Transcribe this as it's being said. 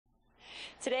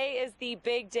Today is the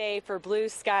big day for Blue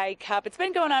Sky Cup. It's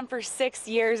been going on for 6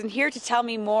 years, and here to tell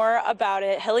me more about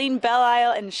it, Helene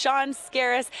Belisle and Shaun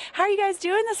Skeris. How are you guys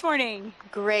doing this morning?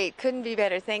 Great. Couldn't be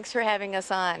better. Thanks for having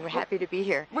us on. We're happy to be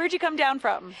here. Where'd you come down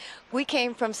from? We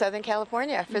came from Southern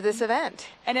California for this event.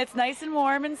 And it's nice and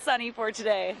warm and sunny for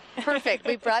today. Perfect.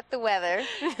 We brought the weather.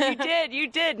 You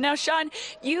did. Now, Shaun,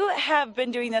 you have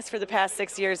been doing this for the past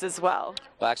 6 years as well.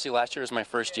 Well, actually, last year was my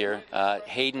first year.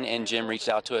 Hayden and Jim reached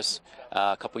out to us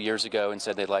a couple years ago and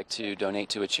said they'd like to donate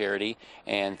to a charity,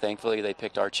 and thankfully they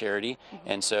picked our charity.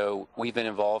 And so we've been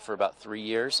involved for about 3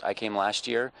 years. I came last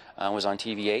year, was on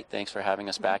TV8. Thanks for having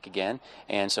us back again.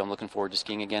 And so I'm looking forward to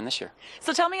skiing again this year.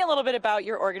 So tell me a little bit about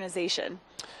your organization.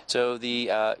 So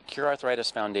the Cure Arthritis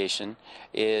Foundation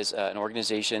is an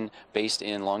organization based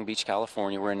in Long Beach,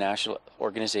 California. We're a national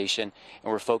organization,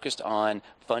 and we're focused on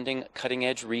funding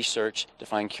cutting-edge research to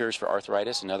find cures for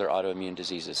arthritis and other autoimmune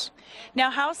diseases.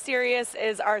 Now, how serious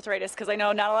is arthritis? Because I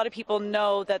know not a lot of people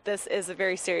know that this is a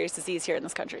very serious disease here in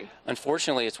this country.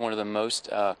 Unfortunately, it's one of the most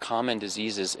common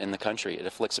diseases in the country. It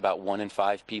afflicts about 1 in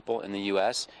 5 people in the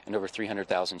U.S. and over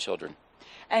 300,000 children.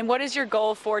 And what is your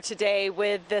goal for today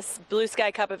with this Blue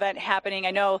Sky Cup event happening?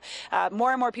 I know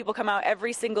more and more people come out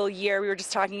every single year. We were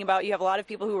just talking about you have a lot of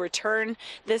people who return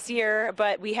this year,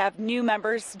 but we have new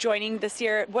members joining this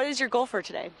year. What is your goal for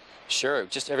today? Sure,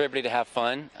 just everybody to have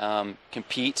fun,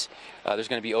 compete. There's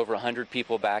going to be over 100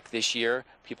 people back this year,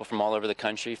 people from all over the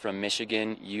country, from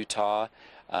Michigan, Utah,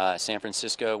 San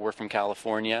Francisco. We're from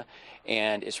California,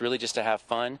 and it's really just to have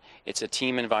fun. It's a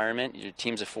team environment. Your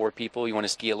team's of 4 people. You want to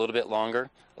ski a little bit longer,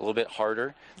 a little bit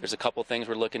harder. There's a couple things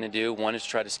we're looking to do. One is to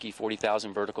try to ski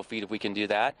 40,000 vertical feet if we can do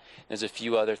that. There's a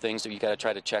few other things that you got to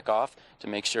try to check off to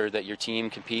make sure that your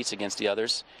team competes against the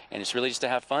others. And it's really just to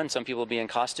have fun. Some people will be in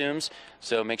costumes,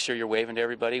 so make sure you're waving to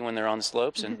everybody when they're on the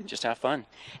slopes and just have fun.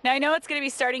 Now, I know it's going to be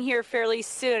starting here fairly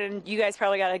soon, and you guys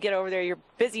probably got to get over there. Your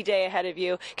busy day ahead of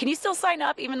you. Can you still sign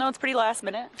up even though it's pretty last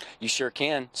minute? You sure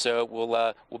can. So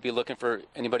we'll be looking for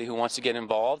anybody who wants to get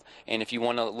involved. And if you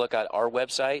want to look at our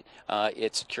website,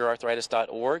 it's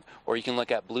curearthritis.org, or you can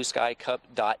look at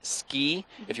blueskycup.ski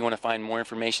if you want to find more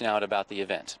information out about the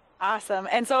event. Awesome.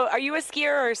 And so are you a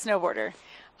skier or a snowboarder?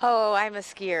 Oh, I'm a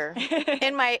skier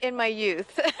in my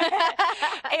youth.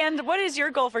 And what is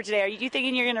your goal for today? Are you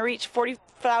thinking you're going to reach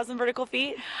 40,000 vertical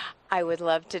feet? I would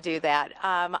love to do that.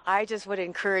 I just would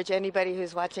encourage anybody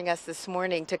who's watching us this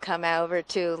morning to come over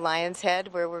to Lion's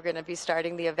Head, where we're going to be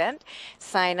starting the event.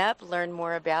 Sign up, learn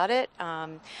more about it.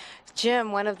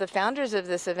 Jim, one of the founders of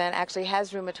this event, actually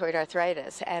has rheumatoid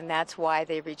arthritis, and that's why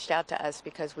they reached out to us,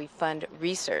 because we fund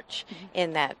research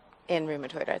in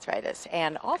rheumatoid arthritis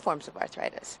and all forms of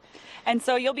arthritis. And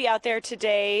so you'll be out there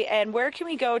today, and where can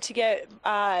we go to get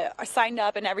signed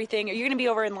up and everything? Are you going to be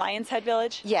over in Lion's Head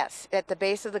Village? Yes, at the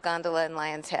base of the gondola in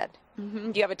Lion's Head.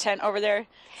 Do you have a tent over there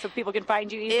so people can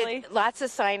find you easily? Lots of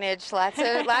signage,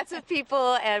 lots of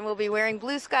people, and we'll be wearing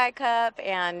Blue Sky Cup,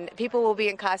 and people will be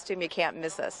in costume. You can't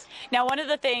miss us. Now, one of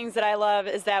the things that I love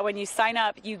is that when you sign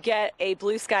up, you get a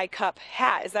Blue Sky Cup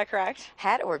hat. Is that correct?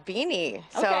 Hat or beanie.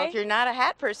 So okay. If you're not a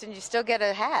hat person, you still get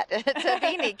a hat. It's a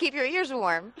beanie. Keep your ears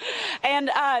warm. And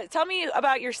tell me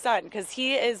about your son, because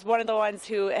he is one of the ones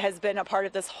who has been a part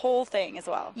of this whole thing as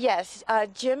well. Yes.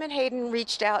 Jim and Hayden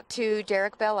reached out to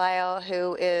Belisle,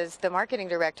 who is the marketing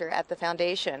director at the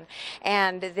foundation,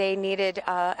 and they needed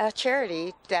a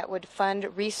charity that would fund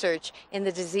research in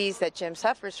the disease that Jim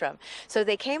suffers from. So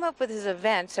they came up with this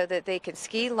event so that they could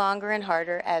ski longer and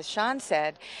harder, as Shaun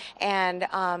said, and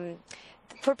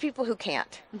for people who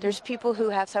can't. There's people who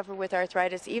have suffered with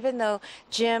arthritis. Even though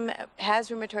Jim has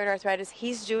rheumatoid arthritis,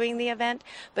 he's doing the event,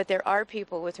 but there are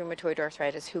people with rheumatoid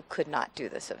arthritis who could not do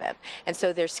this event, and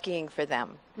so they're skiing for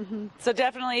them. So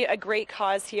definitely a great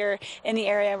cause here in the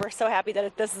area. We're so happy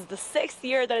that this is the 6th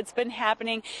year that it's been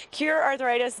happening.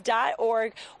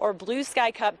 Curearthritis.org or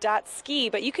blueskycup.ski.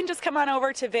 But you can just come on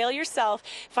over to Vail yourself,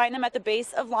 find them at the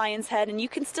base of Lion's Head, and you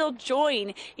can still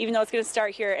join, even though it's going to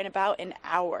start here in about an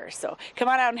hour. So come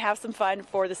on out and have some fun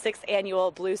for the 6th annual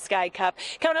Blue Sky Cup.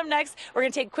 Coming up next, we're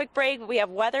going to take a quick break. We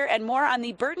have weather and more on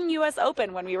the Burton U.S.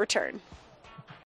 Open when we return.